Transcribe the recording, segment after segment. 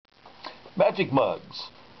Magic mugs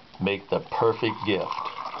make the perfect gift.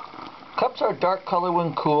 Cups are dark color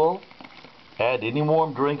when cool. Add any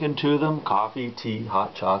warm drink into them, coffee, tea,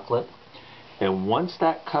 hot chocolate. And once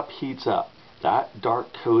that cup heats up, that dark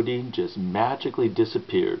coating just magically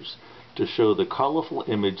disappears to show the colorful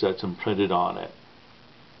image that's imprinted on it.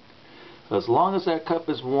 As long as that cup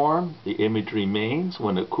is warm, the image remains.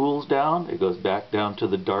 When it cools down, it goes back down to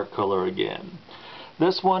the dark color again.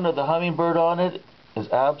 This one with the hummingbird on it is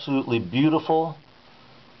absolutely beautiful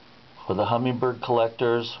for the hummingbird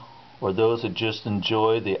collectors or those that just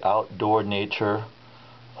enjoy the outdoor nature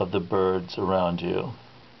of the birds around you.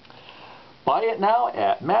 Buy it now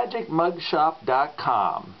at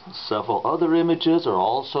magicmugshop.com. Several other images are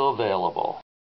also available.